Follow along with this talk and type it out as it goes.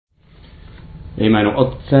Ve jménu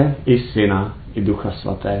Otce i Syna i Ducha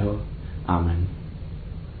Svatého. Amen.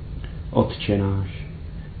 Otče náš,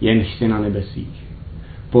 jenž jsi na nebesích,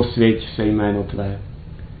 posvěť se jméno tvé,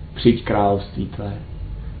 přijď království tvé,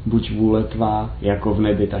 buď vůle tvá, jako v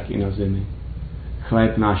nebi, tak i na zemi.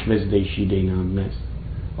 Chléb náš vezdejší dej nám dnes,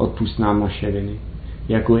 odpusť nám naše viny,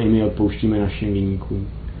 jako i my odpouštíme našim viníkům,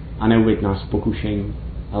 a neuveď nás v pokušení,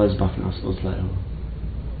 ale zbav nás od zlého.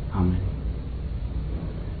 Amen.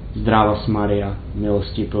 Zdráva Maria,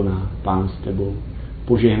 milosti plná, Pán s tebou,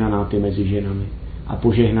 požehnaná ty mezi ženami a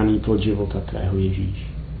požehnaný plod života tvého Ježíš.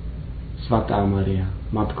 Svatá Maria,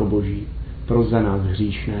 Matko Boží, pros za nás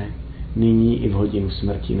hříšné, nyní i v hodinu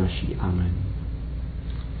smrti naší. Amen.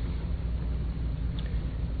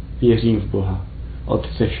 Věřím v Boha,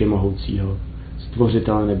 Otce všemohoucího,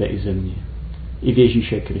 stvořitele nebe i země, i v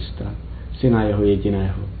Ježíše Krista, Syna jeho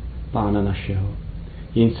jediného, Pána našeho,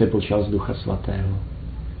 jenž se počal z Ducha Svatého,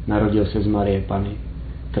 narodil se z Marie Panny,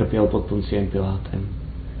 trpěl pod Ponciem Pilátem,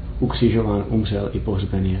 ukřižován, umřel i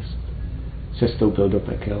pohřben jest, sestoupil do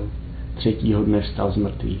pekel, třetího dne vstal z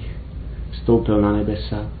mrtvých, vstoupil na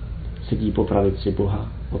nebesa, sedí po pravici Boha,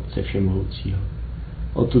 Otce všemohoucího.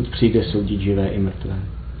 Odtud přijde soudit živé i mrtvé.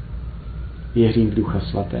 Věřím v Ducha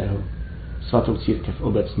Svatého, svatou církev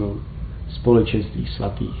obecnou, společenství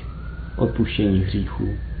svatých, odpuštění hříchů,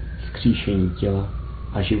 vzkříšení těla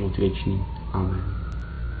a život věčný. Amen.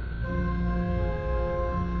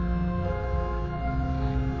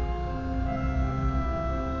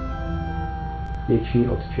 Věčný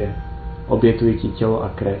Otče, obětuji ti tělo a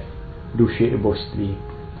krev, duši i božství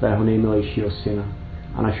tvého nejmilejšího Syna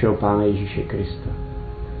a našeho Pána Ježíše Krista,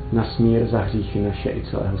 na smír za hříchy naše i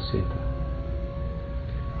celého světa.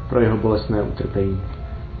 Pro jeho bolestné utrpení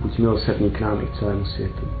buď milosrdný k nám i k celému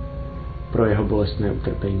světu. Pro jeho bolestné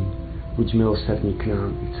utrpení buď milosrdný k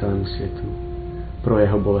nám i k celému světu. Pro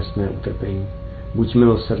jeho bolestné utrpení buď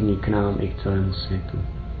milosrdný k nám i k celému světu.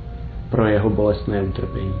 Pro jeho bolestné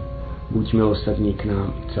utrpení buď milosrdný k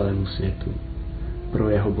nám i k celému světu. Pro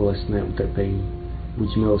jeho bolestné utrpení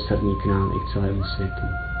buď milosrdný k nám i k celému světu.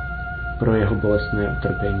 Pro jeho bolestné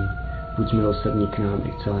utrpení buď milosrdný k nám i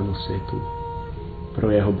k celému světu. Pro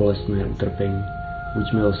jeho bolestné utrpení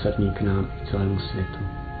buď milosrdný k nám i k celému světu.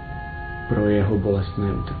 Pro jeho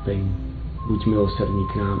bolestné utrpení buď milosrdný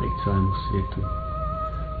k nám i k celému světu.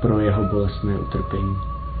 Pro jeho bolestné utrpení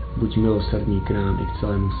buď milosrdný k nám i k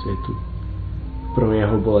celému světu. Pro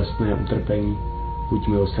jeho bolestné utrpení buď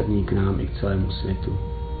milosrdný k nám i k celému světu.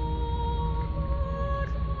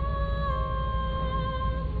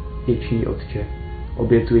 Věčný Otče,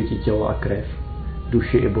 obětuji ti tělo a krev,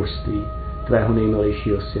 duši i božství tvého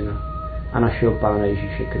nejmilejšího Syna a našeho Pána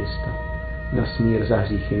Ježíše Krista, na smír za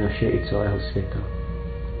hříchy naše i celého světa.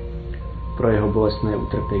 Pro jeho bolestné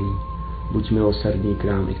utrpení buď milosrdný k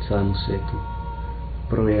nám i k celému světu.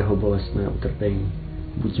 Pro jeho bolestné utrpení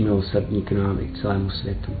buď milosrdný k nám i k celému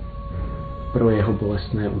světu. Pro jeho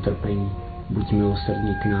bolestné utrpení buď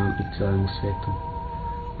milosrdný k nám i k celému světu.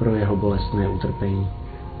 Pro jeho bolestné utrpení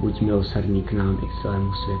buď milosrdný k nám i k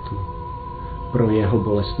celému světu. Pro jeho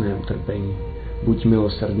bolestné utrpení buď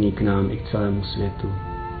milosrdný k nám i k celému světu.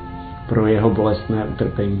 Pro jeho bolestné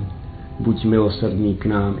utrpení buď milosrdný k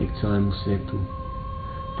nám i k celému světu.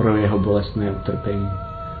 Pro jeho bolestné utrpení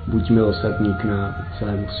buď milosrdný k nám i k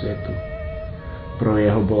celému světu. Pro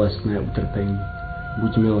jeho bolestné utrpení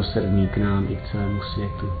buď milosrdný k nám i k celému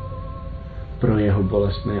světu. Pro jeho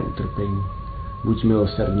bolestné utrpení buď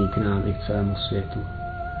milosrdný k nám i k celému světu.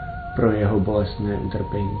 Pro jeho bolestné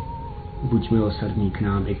utrpení buď milosrdný k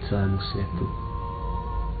nám i k celému světu.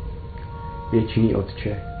 Věčný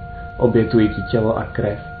Otče, obětuji ti tělo a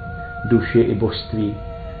krev, duši i božství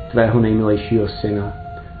tvého nejmilejšího Syna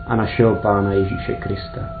a našeho Pána Ježíše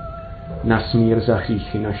Krista, na smír za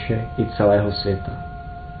hříchy naše i celého světa.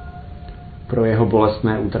 Pro jeho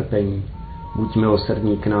bolestné utrpení buď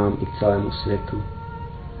milosrdný k nám i k celému světu.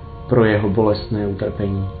 Pro jeho bolestné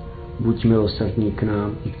utrpení buď milosrdný k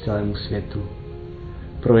nám i k celému světu.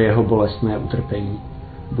 Pro jeho bolestné utrpení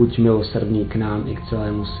buď milosrdný k nám i k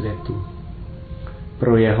celému světu.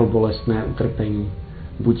 Pro jeho bolestné utrpení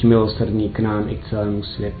buď milosrdný k nám i k celému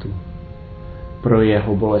světu. Pro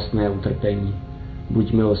jeho bolestné utrpení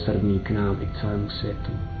buď milosrdný k nám i k celému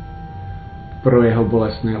světu. Pro jeho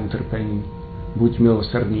bolestné utrpení buď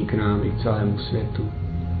milosrdný k nám i k celému světu.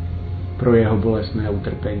 Pro jeho bolestné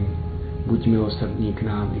utrpení buď milosrdný k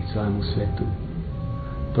nám i k celému světu.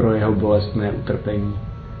 Pro jeho bolestné utrpení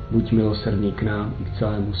buď milosrdný k nám i k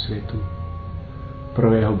celému světu.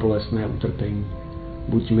 Pro jeho bolestné utrpení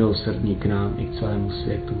buď milosrdný k nám i k celému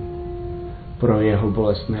světu. Pro jeho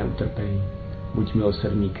bolestné utrpení buď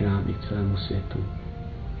milosrdný k nám i k celému světu.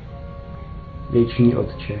 Věčný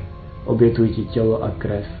Otče, obětuji ti tělo a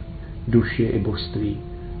krev, duši i božství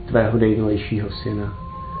tvého nejmilejšího Syna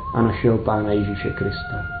a našeho Pána Ježíše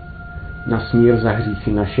Krista, na smír za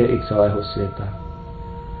hříchy naše i celého světa.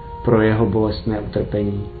 Pro jeho bolestné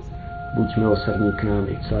utrpení buď milosrdný k nám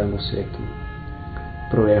i k celému světu.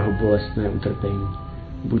 Pro jeho bolestné utrpení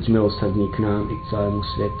buď milosrdný k nám i k celému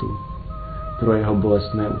světu. Pro jeho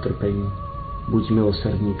bolestné utrpení buď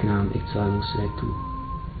milosrdný k nám i k celému světu.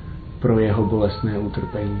 Pro jeho bolestné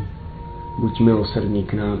utrpení buď milosrdný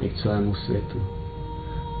k nám i k celému světu.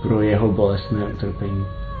 Pro jeho bolestné utrpení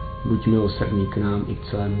buď milosrdný k nám i k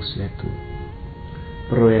celému světu.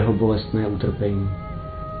 Pro jeho bolestné utrpení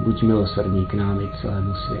buď milosrdný k nám i k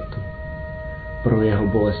celému světu. Pro jeho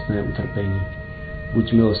bolestné utrpení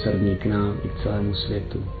buď milosrdný k nám i k celému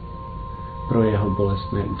světu. Pro jeho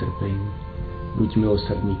bolestné utrpení buď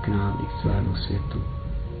milosrdný k nám i k celému světu.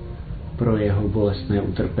 Pro jeho bolestné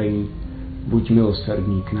utrpení buď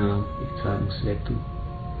milosrdný k nám i k celému světu.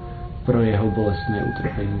 Pro jeho bolestné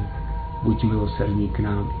utrpení buď milosrdný k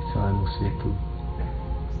nám i k celému světu.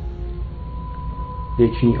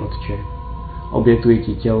 Věčný Otče, obětuji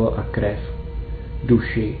ti tělo a krev,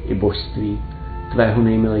 duši i božství tvého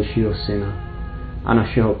nejmilejšího Syna a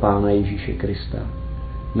našeho Pána Ježíše Krista,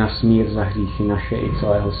 na smír za hříchy naše i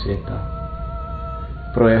celého světa.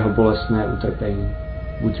 Pro jeho bolestné utrpení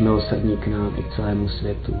buď milosrdný k nám i k celému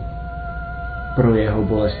světu. Pro jeho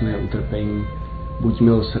bolestné utrpení buď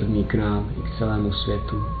milosrdný k nám i k celému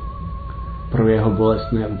světu. Pro jeho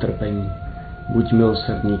bolestné utrpení buď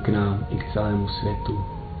milosrdný k nám i k celému světu.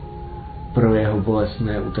 Pro jeho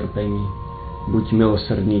bolestné utrpení buď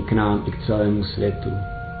milosrdný k nám i k celému světu.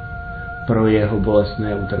 Pro jeho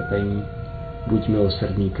bolestné utrpení buď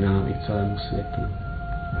milosrdný k nám i k celému světu.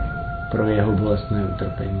 Pro jeho bolestné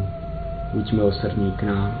utrpení buď milosrdný k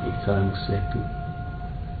nám i k celému světu.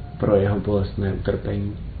 Pro jeho bolestné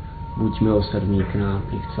utrpení buď milosrdný k nám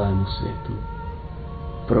i k celému světu.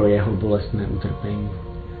 Pro jeho bolestné utrpení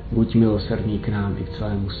buď milosrdný k nám i k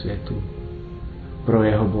celému světu. Pro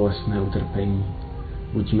jeho bolestné utrpení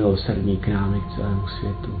buď milosrdný k nám i k celému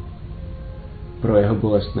světu. Pro jeho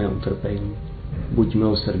bolestné utrpení buď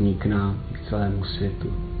milosrdný k nám i k celému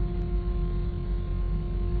světu.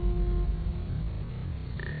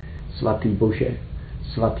 Svatý Bože,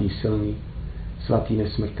 svatý silný, svatý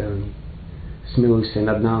nesmrtelný, smiluj se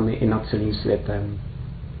nad námi i nad celým světem.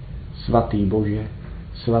 Svatý Bože,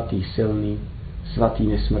 svatý silný, svatý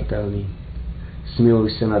nesmrtelný,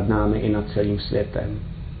 smiluj se nad námi i nad celým světem.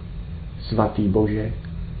 Svatý Bože,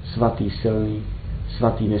 svatý silný,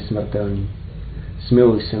 svatý nesmrtelný,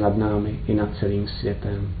 smiluj se nad námi i nad celým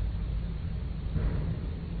světem.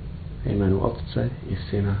 Ve jménu Otce i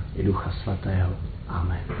Syna i Ducha Svatého.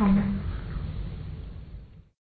 Amen. Amen.